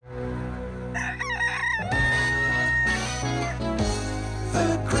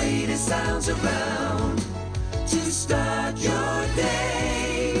sounds around to start your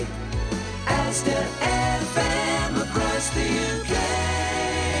day. Asda FM across the UK.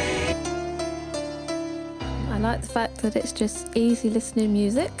 I like the fact that it's just easy listening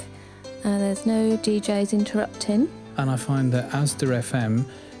music and there's no DJs interrupting. And I find that Asda FM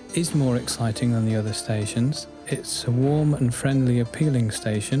is more exciting than the other stations. It's a warm and friendly, appealing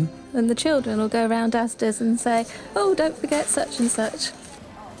station. And the children will go around Asda's and say, oh, don't forget such and such.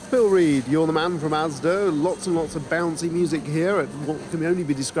 Phil Reed, you're the man from Asda. Lots and lots of bouncy music here at what can only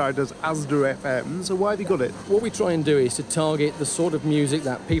be described as Asda FM. So why have you got it? What we try and do is to target the sort of music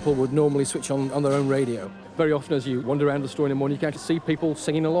that people would normally switch on their own radio. Very often as you wander around the store in the morning, you can actually see people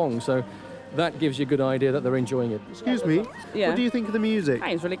singing along. So that gives you a good idea that they're enjoying it. Excuse me? Yeah. What do you think of the music? I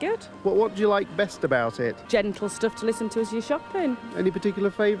think it's really good. What do you like best about it? Gentle stuff to listen to as you're shopping. Any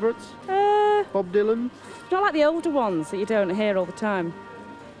particular favourites? Bob Dylan? Not like the older ones that you don't hear all the time.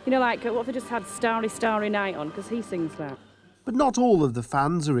 You know, like, what if they just had Starry, Starry Night on, because he sings that. But not all of the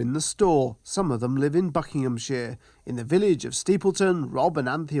fans are in the store. Some of them live in Buckinghamshire. In the village of Steepleton, Rob and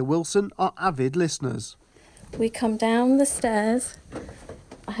Anthea Wilson are avid listeners. We come down the stairs,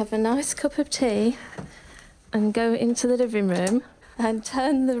 I have a nice cup of tea and go into the living room and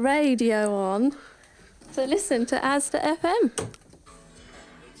turn the radio on to listen to Asda FM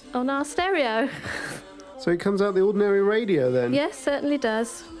on our stereo. So it comes out the ordinary radio then? Yes, certainly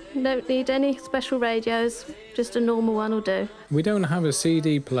does. Don't need any special radios, just a normal one will do. We don't have a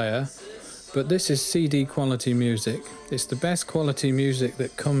CD player, but this is CD quality music. It's the best quality music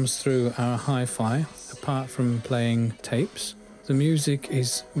that comes through our hi-fi, apart from playing tapes. The music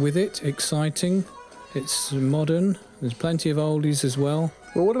is, with it, exciting, it's modern, there's plenty of oldies as well.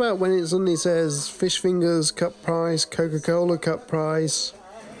 Well, what about when it suddenly says Fish Fingers Cup Price, Coca-Cola Cup Price?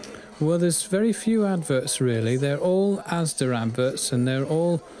 Well, there's very few adverts really. They're all Asda adverts and they're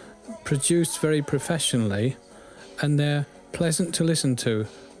all produced very professionally and they're pleasant to listen to,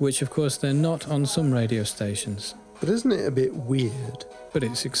 which of course they're not on some radio stations. But isn't it a bit weird? But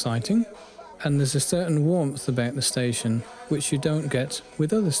it's exciting. And there's a certain warmth about the station which you don't get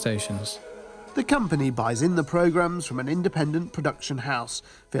with other stations. The company buys in the programmes from an independent production house.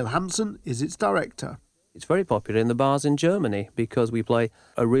 Phil Hampson is its director. It's very popular in the bars in Germany because we play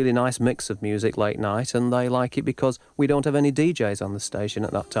a really nice mix of music late night and they like it because we don't have any DJs on the station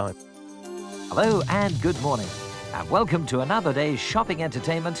at that time. Hello and good morning and welcome to another day's shopping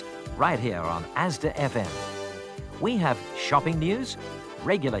entertainment right here on Asda FM. We have shopping news,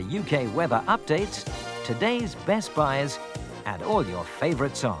 regular UK weather updates, today's best buys and all your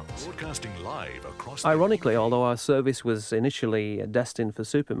favourite songs. Broadcasting live across Ironically, although our service was initially destined for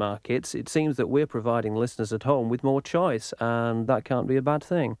supermarkets, it seems that we're providing listeners at home with more choice, and that can't be a bad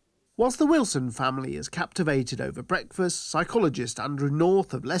thing. Whilst the Wilson family is captivated over breakfast, psychologist Andrew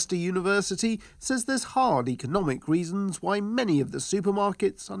North of Leicester University says there's hard economic reasons why many of the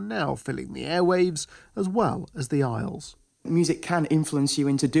supermarkets are now filling the airwaves as well as the aisles. Music can influence you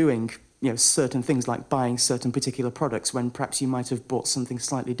into doing certain things like buying certain particular products when perhaps you might have bought something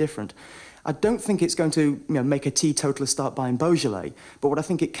slightly different. I don't think it's going to make a teetotaler start buying Beaujolais, but what I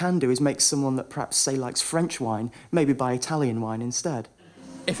think it can do is make someone that perhaps, say, likes French wine, maybe buy Italian wine instead.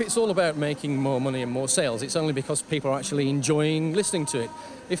 If it's all about making more money and more sales, it's only because people are actually enjoying listening to it.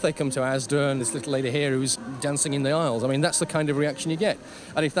 If they come to Asda and this little lady here who's dancing in the aisles, I mean, that's the kind of reaction you get.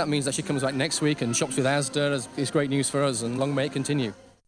 And if that means that she comes back next week and shops with Asda, it's great news for us, and long may it continue.